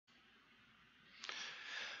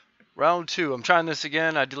Round two. I'm trying this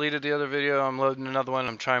again. I deleted the other video. I'm loading another one.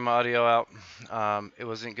 I'm trying my audio out. It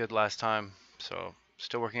wasn't good last time, so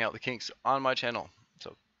still working out the kinks on my channel.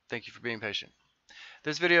 So thank you for being patient.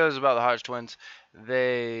 This video is about the Hodge twins.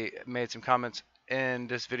 They made some comments in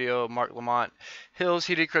this video. Mark Lamont, Hill's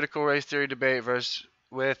heated critical race theory debate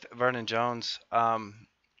with Vernon Jones.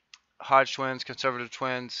 Hodge twins, conservative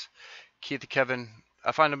twins, Keith and Kevin.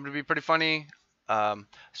 I find them to be pretty funny.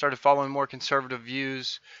 Started following more conservative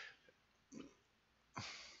views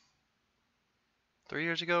 3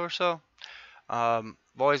 years ago or so. I've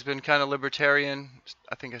always been kind of libertarian.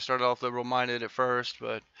 I think I started off liberal-minded at first,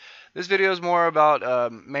 but this video is more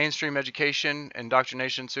about mainstream education,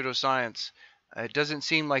 indoctrination, pseudoscience. It doesn't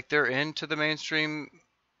seem like they're into the mainstream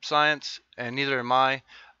science, and neither am I.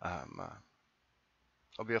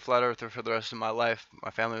 I'll be a flat earther for the rest of my life.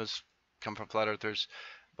 My family was come from flat earthers,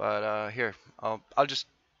 but here I'll just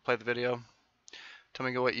play the video. Tell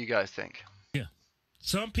me what you guys think. Yeah.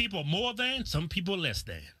 Some people more than, some people less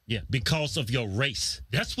than. Yeah, because of your race.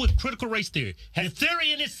 That's what critical race theory. The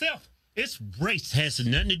theory in itself, it's race. Has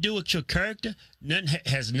nothing to do with your character.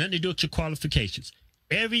 Has nothing to do with your qualifications.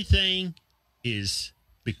 Everything is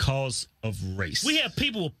because of race. We have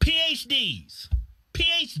people with PhDs.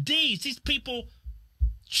 PhDs. These people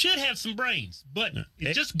should have some brains. But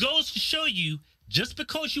it just goes to show you, just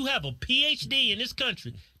because you have a PhD in this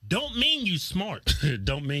country, don't mean you smart.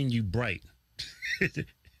 Don't mean you bright.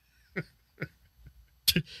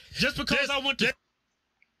 Just because I went to...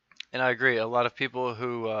 And I agree. A lot of people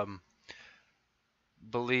who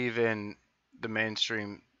believe in the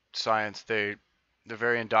mainstream science, they're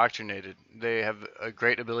very indoctrinated. They have a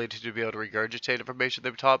great ability to be able to regurgitate information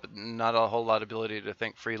they've taught, but not a whole lot of ability to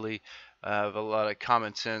think freely. Have a lot of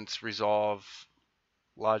common sense, resolve,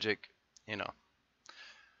 logic, you know.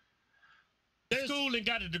 School and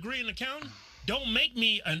got a degree in accounting. Don't make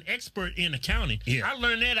me an expert in accounting. Yeah. I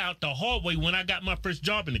learned that out the hard way when I got my first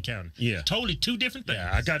job in accounting. Yeah. Totally two different things.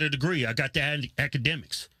 Yeah, I got a degree. I got the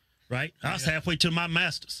academics, right? I was halfway to my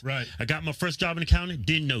master's. Right. I got my first job in accounting,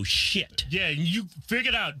 didn't know shit. Yeah, and you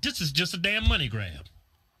figured out this is just a damn money grab.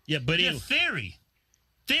 Yeah, but it's theory.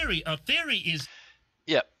 A theory is...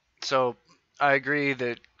 Yeah, so I agree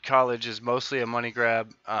that college is mostly a money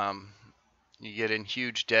grab. You get in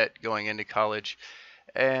huge debt going into college,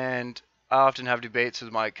 and I often have debates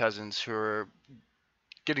with my cousins who are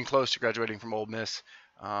getting close to graduating from Ole Miss.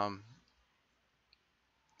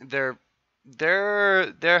 They're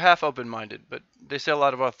half open-minded, but they say a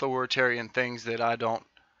lot of authoritarian things that I don't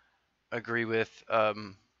agree with.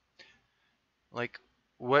 Like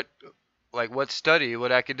what study,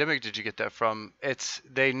 what academic did you get that from?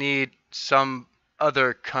 They need some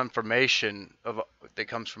other confirmation of that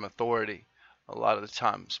comes from authority a lot of the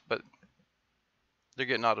times, but they're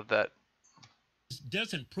getting out of that.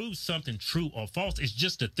 Doesn't prove something true or false. It's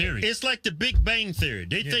just a theory. It's like the Big Bang Theory.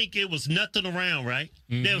 They think it was nothing around, right?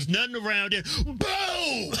 There was nothing around there.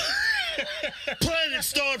 Boom! Planets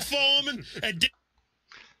start forming. And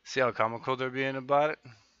see how comical they're being about it?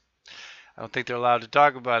 I don't think they're allowed to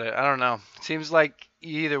talk about it. I don't know. It seems like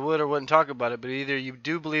you either would or wouldn't talk about it, but either you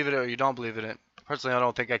do believe it or you don't believe in it. Personally, I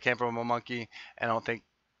don't think I came from a monkey, and I don't think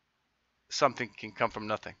something can come from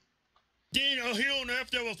nothing. Then here on Earth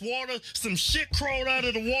there was water. Some shit crawled out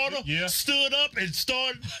of the water, stood up and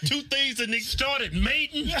started two things, and they started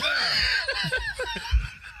mating.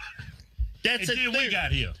 That's a theory. We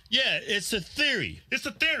got here. Yeah, it's a theory. It's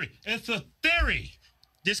a theory. It's a theory.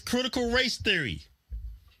 This critical race theory.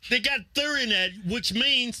 They got theory in that, which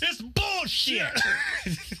means it's bullshit.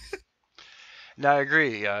 Now, I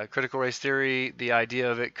agree. Critical race theory, the idea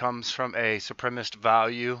of it comes from a supremacist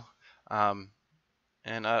value, and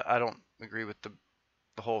I don't agree with the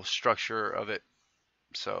whole structure of it.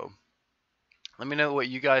 So let me know what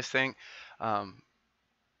you guys think.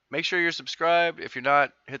 Make sure you're subscribed. If you're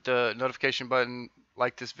not, hit the notification button,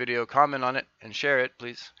 like this video, comment on it, and share it,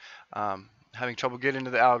 please. Having trouble getting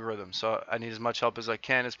into the algorithm, so I need as much help as I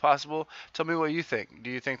can as possible. Tell me what you think.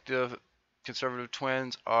 Do you think the conservative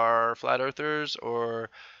twins are flat earthers or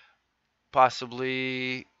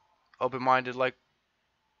possibly open-minded like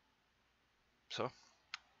so?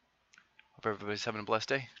 Hope everybody's having a blessed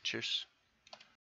day. Cheers.